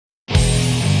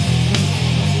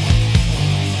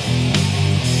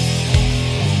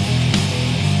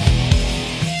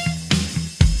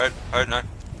Out now.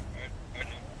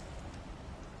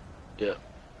 Yeah.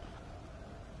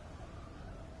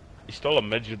 He's still a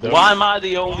midget though. Why am I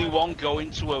the only one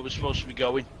going to where we're supposed to be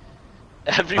going?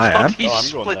 Everybody's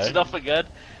splitting off again.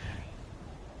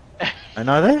 I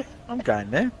know that. I'm going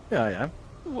there. Yeah, I am.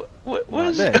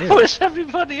 Where's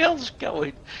everybody else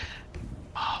going?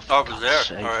 Oh, I was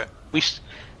there. Alright. We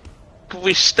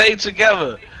stay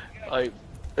together. Like.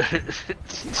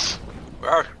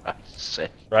 Where?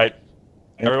 Right.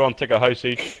 Everyone take a house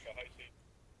each.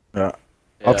 Yeah.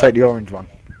 I'll take the orange one.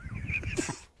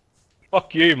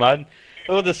 Fuck you, man.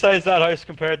 Look the size of that house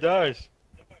compared to ours.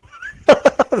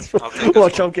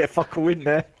 Watch, I'll get fuck all in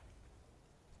there.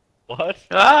 What?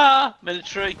 Ah,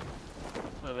 military.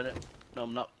 Wait a minute. No,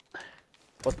 I'm not.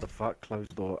 What the fuck?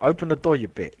 Closed door. Open the door, you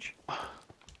bitch.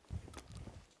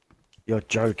 You're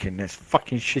joking. This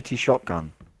fucking shitty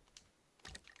shotgun.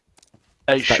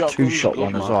 Hey, that two-shot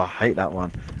one as well. I hate that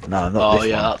one. No, not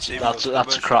this one.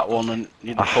 that's a crap one, and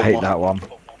you I hate that one.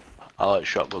 I like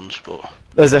shotguns, but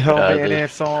there's a helmet in here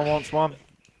if someone wants one.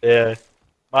 Yeah.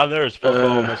 Man, there's fuck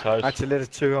all in this house. Actually, there's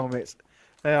 2 helmets.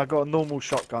 Hey, I got a normal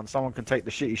shotgun. Someone can take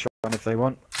the shitty shotgun if they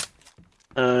want.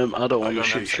 I don't want to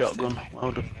shoot a shotgun.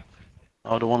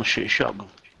 I don't want to shoot a shotgun.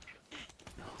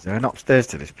 Is there an upstairs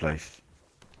to this place?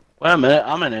 Wait a minute,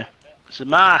 I'm in here. This is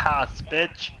my house,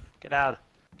 bitch. Get out.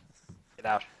 Get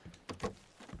out.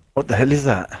 What the hell is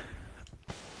that?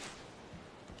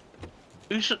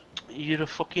 You're a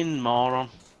fucking moron.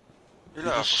 You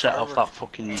just set off that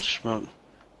fucking smoke.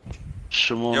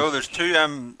 Someone. Yo, there's 2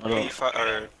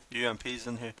 UMPs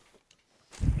in here.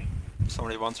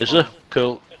 Somebody wants one. Is there?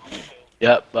 Cool.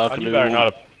 Yep, I can you do better one.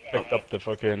 not have picked up the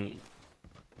fucking...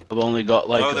 I've only got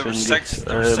like there were 6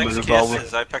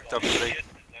 cases, I picked up 3.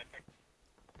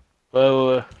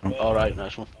 Well, alright,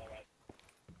 nice one.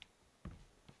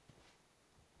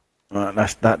 Right,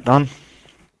 that's that done.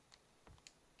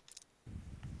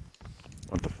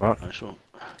 What the fuck? Nice one.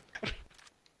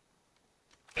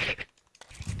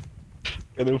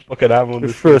 Get no fucking ammo on The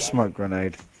this. first smoke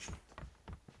grenade.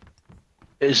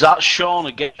 Is that Sean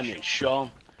again? It's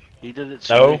Sean. He did it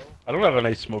to me. I don't have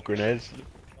any smoke grenades.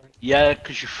 Yeah,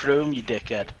 because you threw him, you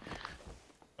dickhead.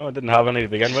 No, I didn't have any to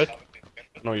begin with. I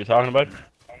don't know what you're talking about.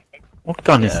 What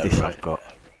gun is this I've got?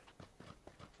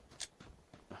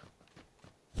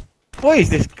 What is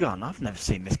this gun? I've never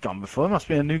seen this gun before. It must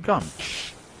be a new gun.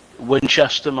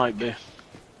 Winchester might be.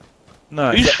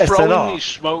 No, Who's it's an throwing SLR. these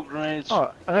smoke grenades?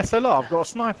 Oh, an SLR. I've got a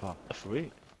sniper.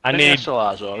 Sweet. I need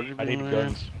SLRs already. I need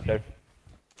guns. Okay.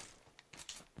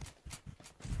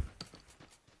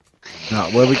 No,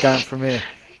 where are we going from here?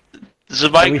 There's a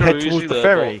micro we head towards the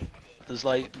ferry. There's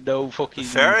like no fucking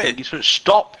ferry.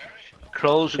 Stop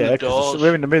closing the doors.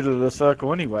 We're in the middle of the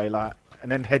circle anyway, like,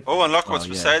 and then head. Oh, and look what's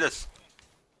beside us.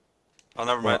 Oh,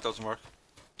 never mind, it doesn't work.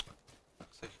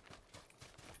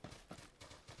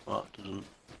 What doesn't?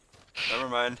 Never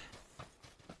mind.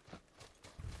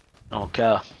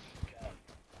 Okay.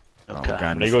 Okay.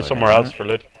 Can you go somewhere else for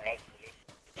loot?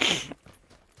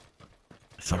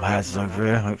 Some houses over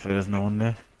here. Hopefully, there's no one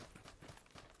there.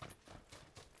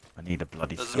 I need a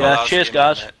bloody. Yeah, cheers,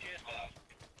 guys.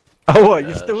 Oh, what?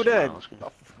 You're still there?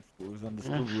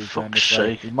 Fuck's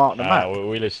sake. You marked the map.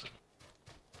 We list.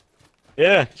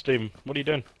 Yeah, Stephen, what are you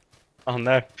doing? On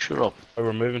there. Shut up. Oh,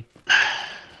 we're moving.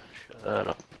 Shut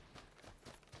up.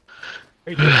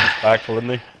 He's disrespectful, isn't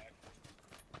he?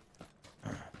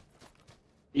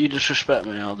 You disrespect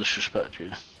me, I'll disrespect you.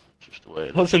 It's just the way it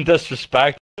is. Wasn't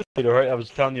disrespect. Alright, I was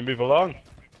telling you move along.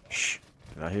 Shh.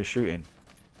 Did I hear shooting?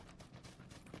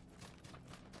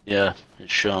 Yeah,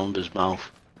 it's Sean with his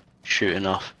mouth. Shooting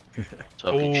off.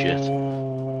 Talking shit.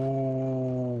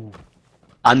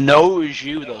 I know it was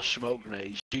you, those smoke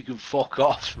grenades. You can fuck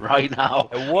off right now.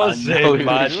 It was it,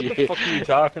 man. What the fuck are you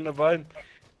talking about?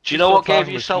 Do you know what gave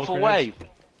yourself away?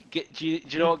 Do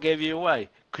you know what gave you away?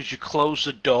 Because you closed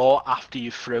the door after you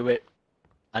threw it.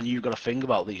 And you've got to think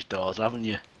about these doors, haven't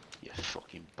you? You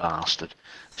fucking bastard.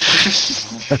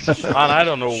 Man, I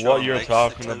don't know what you're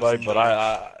talking about,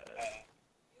 but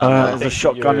there's a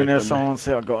shotgun in there, someone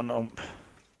say I got an ump.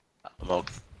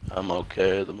 I'm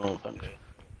okay at the moment, thanks.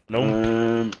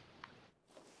 No.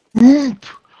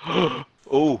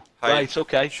 Oh, right,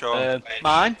 okay. Sean.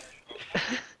 Mine?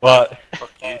 What?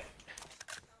 Fuck you.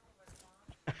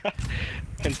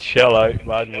 And chill out,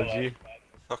 man, would you?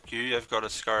 Fuck you, I've got a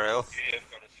Scar L.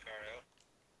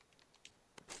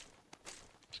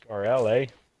 Scar L, eh?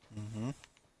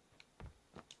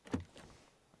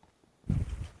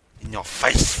 In your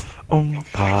face!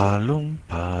 Oompa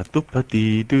loompa doopa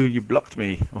dee doo, you blocked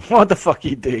me. What the fuck are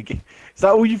you doing? Is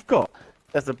that all you've got?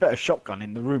 There's a better shotgun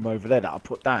in the room over there that I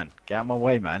put down. Get out of my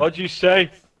way, man. What'd you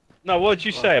say? No, what did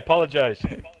you say? Apologize.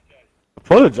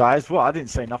 Apologise? What? I didn't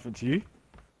say nothing to you.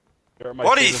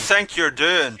 What do you think you're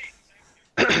doing?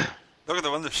 Look at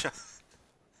the window shot.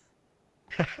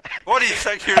 What do you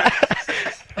think you're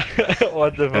doing?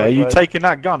 What the fuck? Are you man? taking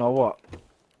that gun or what?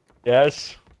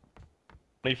 Yes.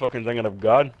 Only fucking thing I've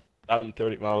got. That and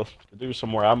 30 miles. To do some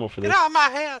more ammo for this. Get out of my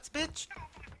hands, bitch!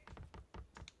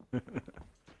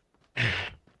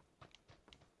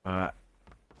 Alright.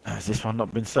 Has this one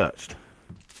not been searched?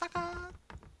 Fuck off.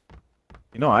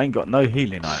 You know, I ain't got no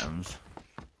healing items.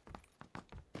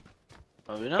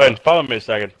 Oh, you know? Ben, follow me a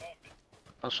second.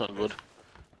 That's not good.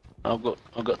 I've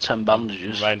got 10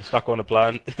 bandages. Right, it's not going to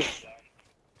plan.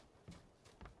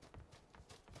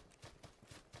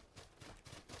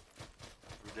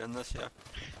 We're doing this, yeah.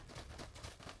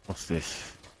 What's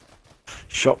this?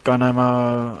 Shotgun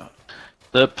ammo.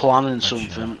 They're planning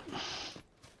something.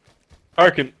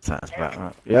 Arkin, Sounds about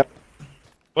right. Yep.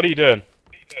 what are you doing?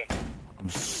 I'm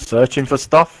searching for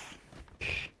stuff.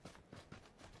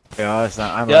 Yeah, is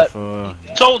that ammo Yeah. for...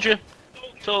 Told you.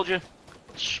 Told you.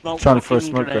 Smoke Trying for a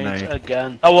fucking smoke grenades grenade.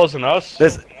 again. That wasn't us.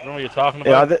 There's, I don't know what you're talking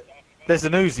yeah, about. there's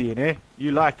an Uzi in here.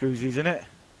 You like Uzis, innit?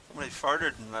 Somebody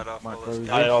farted and let off all Micro this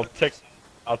Uzi. gas.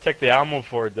 I'll take the ammo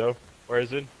for it though. Where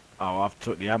is it? Oh, I've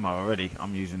took the ammo already.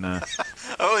 I'm using the...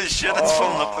 Holy shit, it's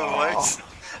filling up the lights.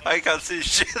 I can't see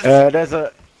shit. there's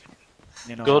a...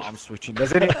 You know Good. what, I'm switching.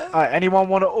 Does anyone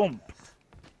want to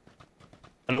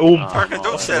An Arkin,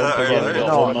 don't say that out yeah, loud. yeah.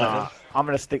 No, one, no. I'm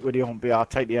going to stick with the ump. I'll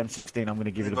take the M16. I'm going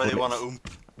to give you the Anybody bullets. want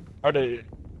to Are they?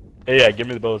 Yeah, give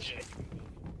me the bullets.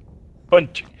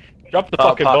 Punch. Drop the Start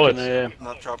fucking packing bullets. here.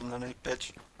 Not dropping any,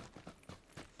 bitch.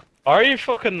 Are you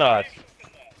fucking not?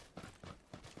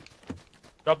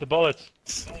 Drop the bullets.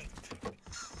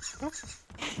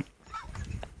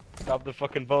 Drop the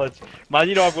fucking bullets. Man,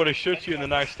 you know I'm going to shoot you in the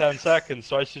next 10 seconds,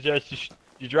 so I suggest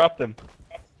you drop them.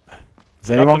 Has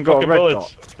anyone got a fucking red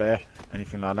bullets. dot spare?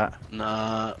 Anything like that?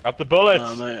 Nah, Drop the bullets.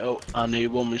 nah, mate. Oh, I need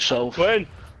one myself. Quinn.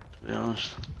 To be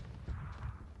honest.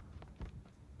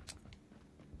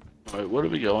 Right, where are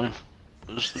we going?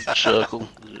 Where's the circle?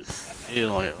 Is it here,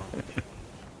 like?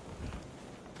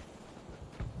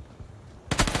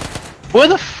 Where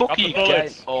the fuck Drop are the you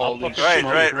bullets. getting all I'll these fucking- Right,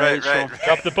 smoke right, grenades right, from? right.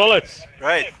 Drop the bullets.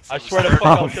 Right. I swear to fuck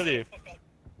I'll kill you.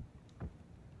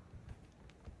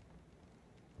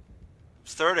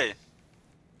 It's 30.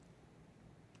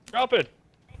 Drop it.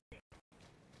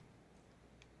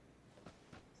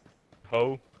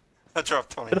 Ho. I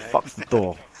dropped Where the 29. fuck's the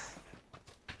door?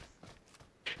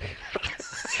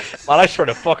 Man, I swear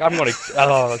to fuck, I'm gonna.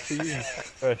 Oh, see you.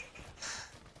 Right.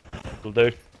 Will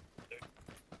do.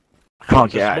 I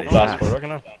can't get out of Smoke this. blast for it,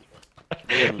 house.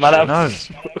 Man, that No. was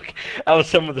the smoke. That was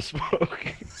some of the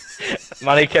smoke.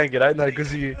 Man, he can't get out now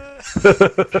because of you.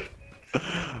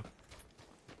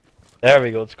 There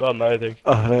we go, it's gone now, I think.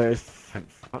 Oh, there is. Thank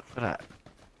fuck for that.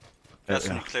 That's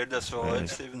There when we you cleared this all There it out,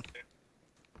 is. Stephen.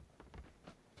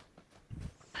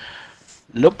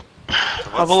 Nope.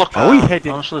 Have a look. Are we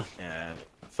heading? Honestly. Yeah.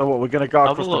 So what? We're gonna go Have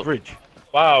a across the look. bridge.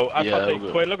 Wow, I Yeah, thought they.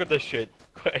 okay. Quinn, look at this shit.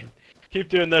 Quinn, keep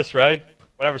doing this, right?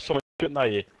 Whenever someone's shooting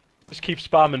at you, just keep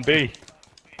spamming B.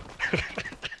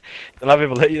 Then I'll be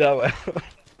able to hit you that way.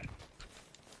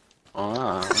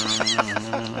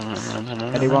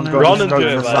 Anyone got Run any and do scopes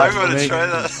it, and man. I'm sights gonna for me? try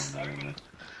that.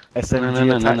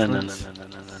 SMG attachments.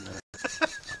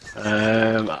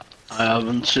 I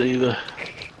haven't either.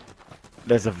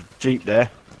 There's a jeep there.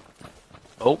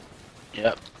 Oh,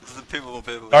 yep. The people will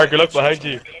be able to Darker, look get behind shots.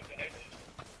 you.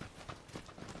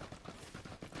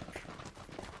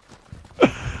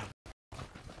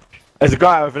 There's a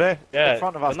guy over there. Yeah, In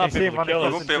front of us. they're not Can you see him people to running kill I us.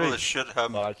 across won't the be able to street? shoot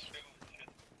him. Lads.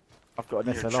 I've got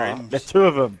an Your SLR. dreams. There's two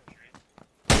of them.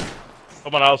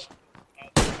 Someone else.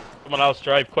 Someone else,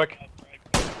 drive quick.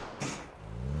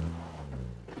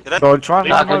 Get in. Go and try and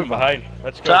Leave run them him over. behind.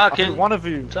 Let's go. I Tarkin. think one of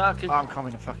you. Tarkin. I'm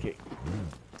coming to fuck it.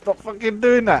 Stop fucking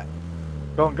doing that.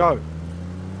 Go and go.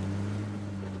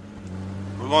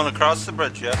 We're going across the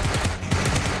bridge, yeah?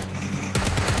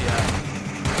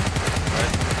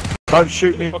 Don't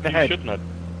shoot me in Fuck the you head. shooting at?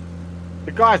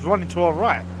 The guy's running to our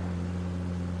right.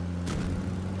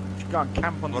 Just go and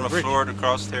camp on I'm the gonna bridge. floor it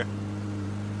across here.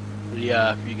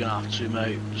 Yeah, you're gonna have to,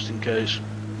 mate, just in case.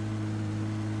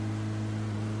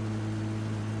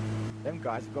 Them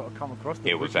guys have got to come across the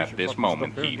It bridge. was We at should this fucking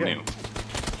moment stop he here knew. again.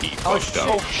 He Oh, fucked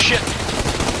Oh up. shit!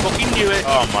 Fucking knew it!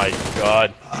 Oh my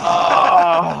god.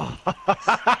 Oh.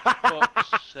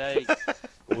 Fuck's sake.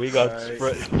 We got Right.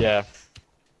 sprit. Yeah.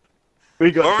 We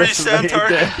got What were you saying, decimated Tarkin?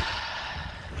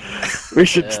 there. We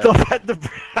should Yeah. stop at the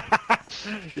bridge.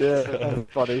 Yeah,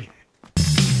 that's funny.